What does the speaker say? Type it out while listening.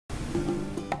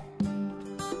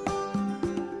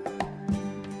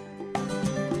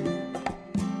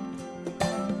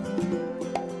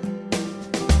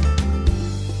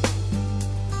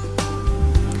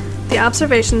The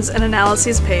Observations and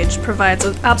Analyses page provides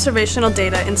observational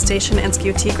data in station and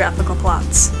Skew-T graphical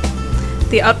plots.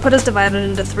 The output is divided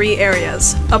into three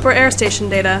areas: upper air station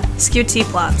data, Skew-T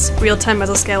plots, Real Time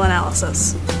Mesoscale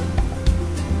Analysis.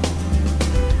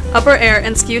 Upper air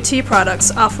and Skew-T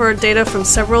products offer data from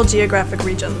several geographic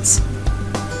regions.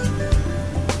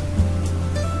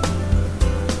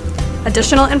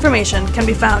 Additional information can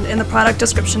be found in the product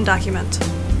description document.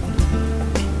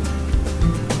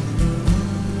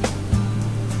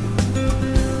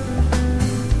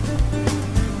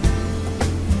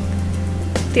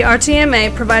 The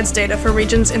RTMA provides data for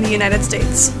regions in the United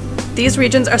States. These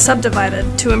regions are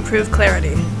subdivided to improve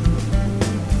clarity.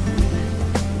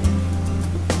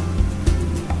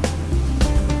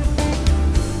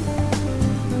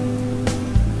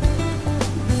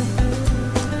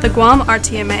 The Guam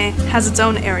RTMA has its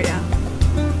own area.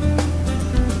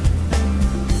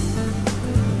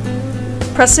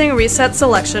 Pressing Reset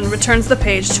Selection returns the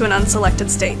page to an unselected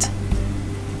state.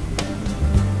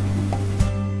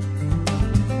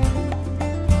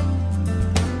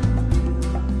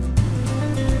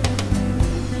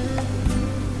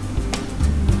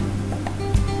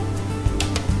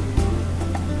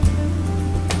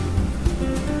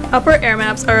 Upper air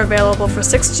maps are available for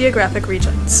 6 geographic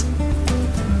regions.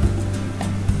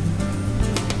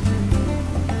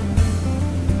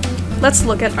 Let's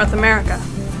look at North America.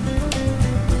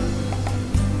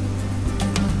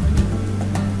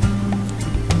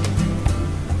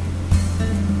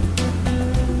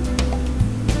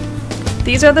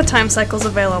 These are the time cycles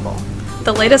available.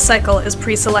 The latest cycle is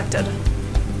pre-selected.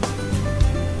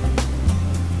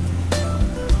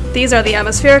 These are the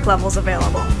atmospheric levels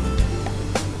available.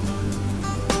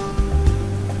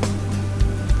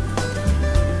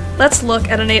 Let's look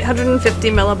at an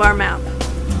 850 millibar map.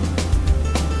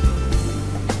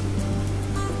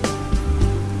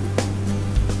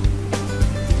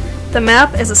 The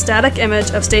map is a static image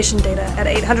of station data at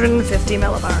 850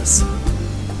 millibars.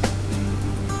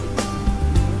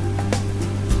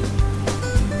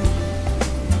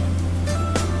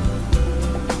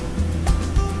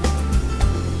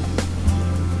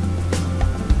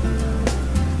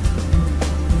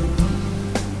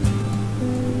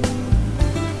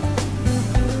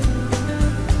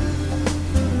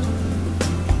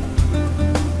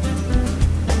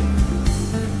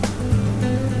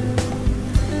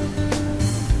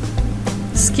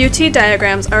 Skew-T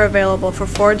diagrams are available for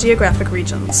 4 geographic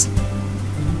regions.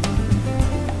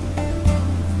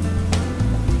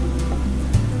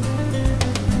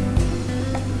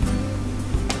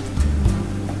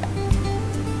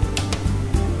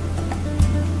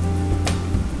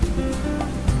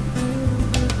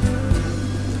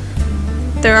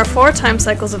 There are 4 time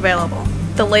cycles available.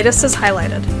 The latest is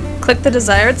highlighted. Click the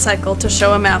desired cycle to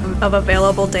show a map of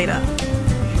available data.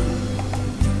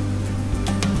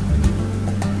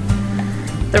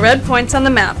 The red points on the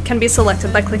map can be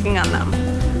selected by clicking on them.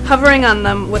 Hovering on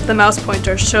them with the mouse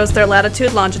pointer shows their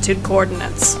latitude-longitude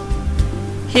coordinates.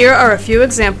 Here are a few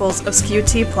examples of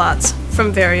Skew-T plots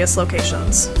from various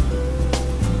locations.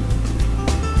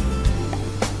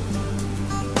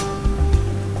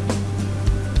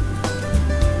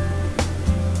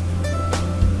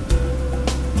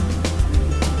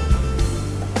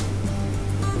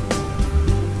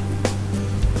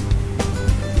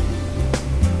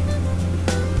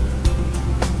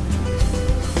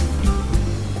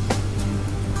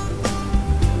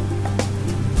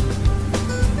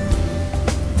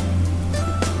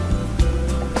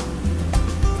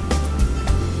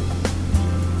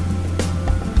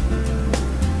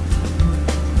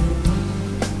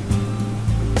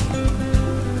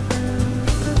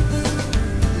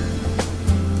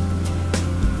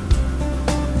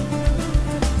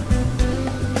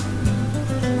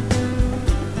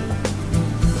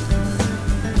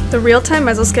 The Real Time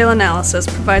Mesoscale Analysis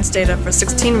provides data for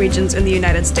 16 regions in the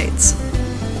United States.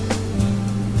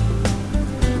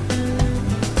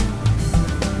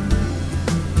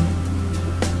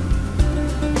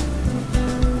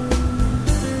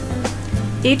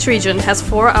 Each region has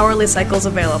 4 hourly cycles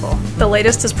available. The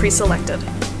latest is pre-selected.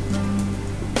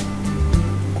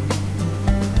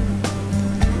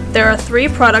 There are 3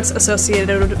 products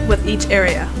associated with each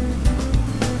area: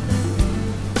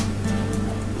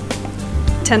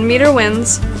 10-meter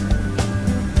winds,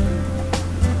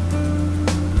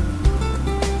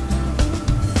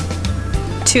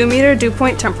 2-meter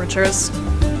dewpoint temperatures,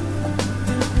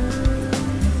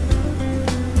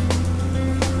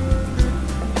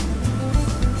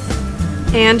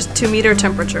 and 2-meter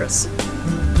temperatures.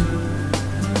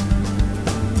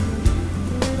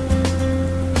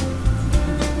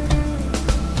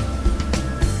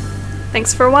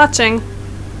 Thanks for watching!